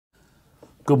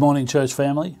Good morning, church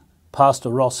family. Pastor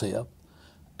Ross here,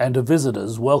 and to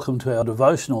visitors, welcome to our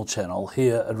devotional channel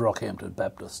here at Rockhampton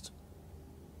Baptist.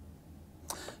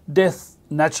 Death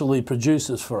naturally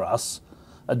produces for us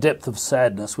a depth of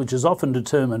sadness which is often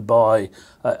determined by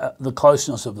the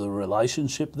closeness of the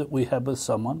relationship that we have with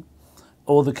someone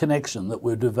or the connection that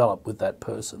we've developed with that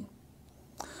person.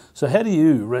 So how do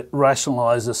you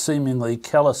rationalise a seemingly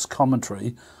callous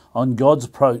commentary on God's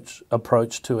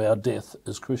approach to our death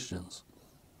as Christians?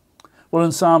 Well,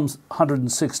 in Psalms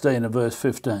 116 and verse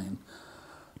 15,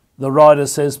 the writer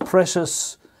says,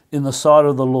 "Precious in the sight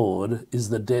of the Lord is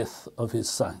the death of his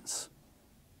saints."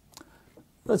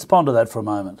 Let's ponder that for a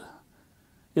moment.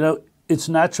 You know, it's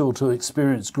natural to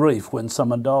experience grief when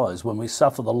someone dies, when we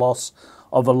suffer the loss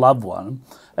of a loved one,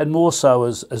 and more so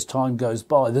as time goes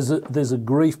by. There's a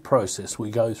grief process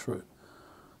we go through.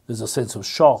 There's a sense of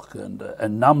shock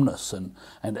and numbness and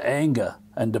anger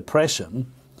and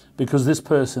depression because this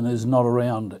person is not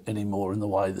around anymore in the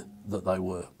way that they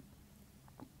were.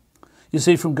 You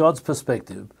see, from God's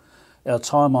perspective, our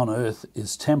time on earth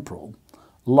is temporal.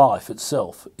 Life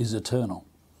itself is eternal.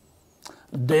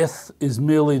 Death is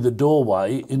merely the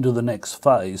doorway into the next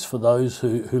phase for those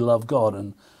who love God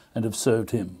and have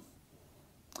served him.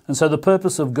 And so the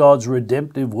purpose of God's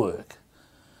redemptive work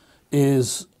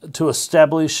is to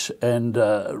establish and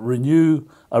renew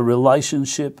a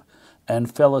relationship and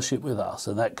fellowship with us,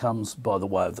 and that comes by the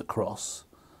way of the cross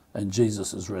and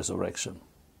Jesus' resurrection.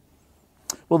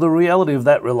 Well, the reality of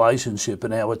that relationship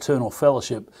and our eternal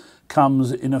fellowship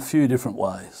comes in a few different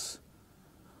ways.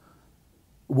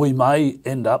 We may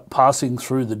end up passing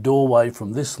through the doorway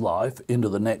from this life into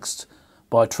the next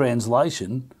by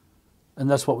translation, and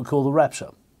that's what we call the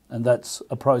rapture. And that's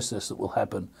a process that will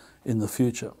happen in the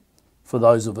future for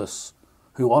those of us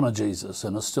who honour Jesus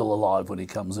and are still alive when he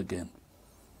comes again.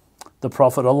 The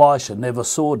prophet Elisha never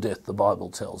saw death, the Bible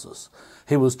tells us.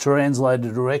 He was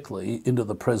translated directly into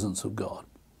the presence of God.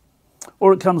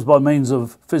 Or it comes by means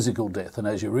of physical death, and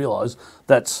as you realise,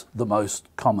 that's the most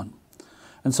common.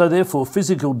 And so therefore,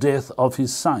 physical death of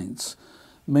his saints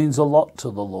means a lot to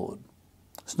the Lord.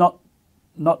 It's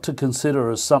not to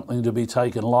consider as something to be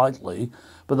taken lightly,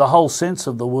 but the whole sense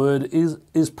of the word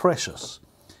is precious,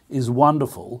 is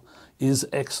wonderful, is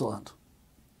excellent.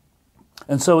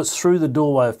 And so it's through the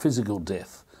doorway of physical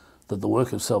death that the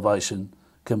work of salvation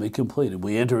can be completed.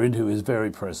 We enter into his very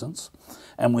presence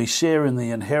and we share in the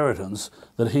inheritance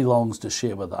that he longs to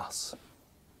share with us.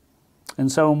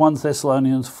 And so in 1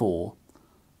 Thessalonians 4,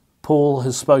 Paul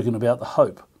has spoken about the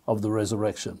hope of the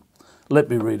resurrection. Let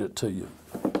me read it to you.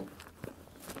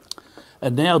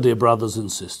 "And now, dear brothers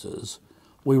and sisters,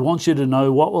 we want you to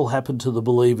know what will happen to the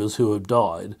believers who have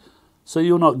died, so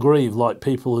you'll not grieve like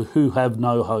people who have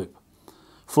no hope.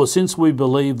 For since we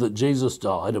believe that Jesus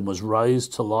died and was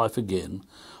raised to life again,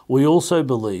 we also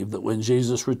believe that when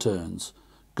Jesus returns,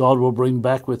 God will bring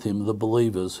back with him the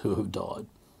believers who have died.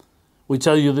 We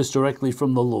tell you this directly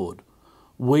from the Lord.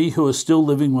 We who are still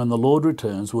living when the Lord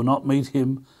returns will not meet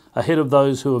him ahead of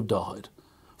those who have died.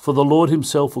 For the Lord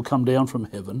himself will come down from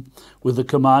heaven with a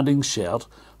commanding shout,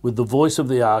 with the voice of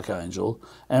the archangel,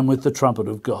 and with the trumpet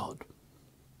of God.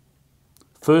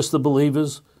 First the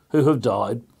believers who have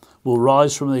died will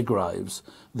rise from their graves.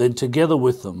 Then together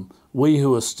with them, we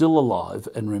who are still alive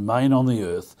and remain on the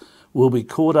earth will be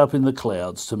caught up in the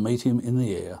clouds to meet him in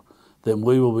the air. Then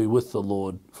we will be with the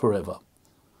Lord forever.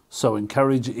 So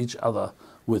encourage each other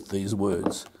with these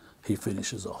words," he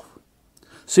finishes off.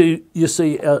 So you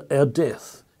see, our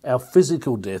death, our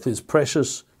physical death, is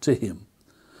precious to him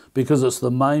because it's the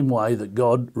main way that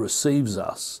God receives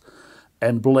us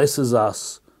and blesses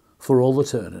us for all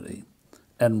eternity,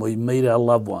 and we meet our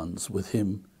loved ones with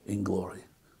him in glory.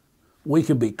 We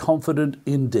can be confident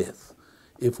in death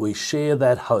if we share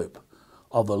that hope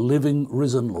of a living,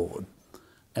 risen Lord,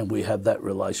 and we have that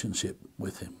relationship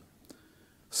with him.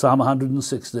 Psalm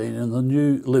 116 in the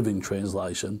New Living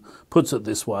Translation puts it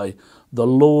this way: "The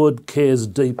Lord cares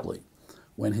deeply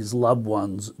when his loved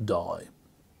ones die."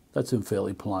 That's in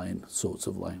fairly plain sorts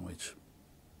of language.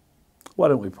 Why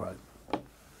don't we pray?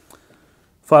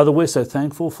 Father, we're so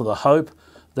thankful for the hope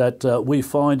that we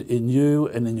find in you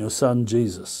and in your Son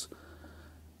Jesus.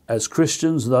 As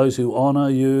Christians, those who honour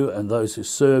you and those who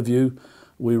serve you,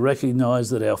 we recognise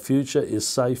that our future is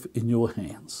safe in your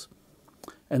hands.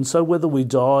 And so whether we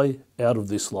die out of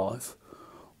this life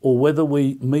or whether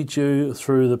we meet you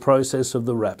through the process of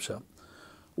the rapture,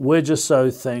 we're just so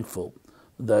thankful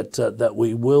that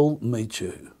we will meet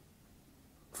you.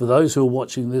 For those who are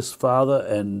watching this, Father,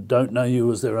 and don't know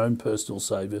you as their own personal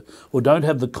Saviour, or don't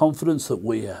have the confidence that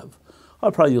we have, I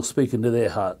pray you'll speak into their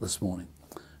heart this morning,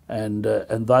 and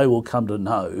they will come to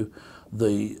know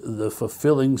the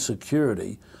fulfilling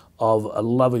security of a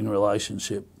loving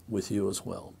relationship with you as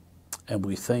well. And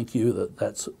we thank you that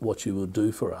that's what you will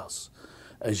do for us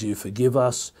as you forgive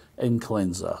us and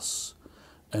cleanse us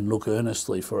and look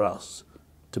earnestly for us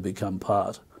to become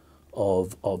part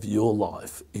of your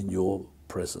life in your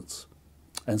presence.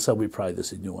 And so we pray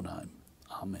this in your name.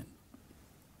 Amen.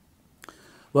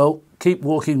 Well, keep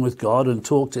walking with God and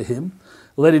talk to him.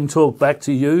 Let him talk back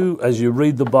to you as you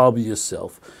read the Bible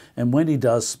yourself. And when he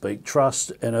does speak,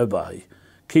 trust and obey.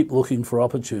 Keep looking for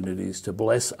opportunities to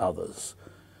bless others.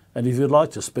 And if you'd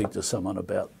like to speak to someone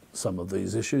about some of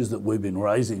these issues that we've been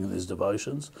raising in these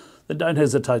devotions, then don't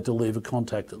hesitate to leave a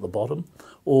contact at the bottom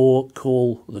or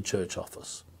call the church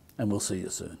office. And we'll see you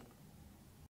soon.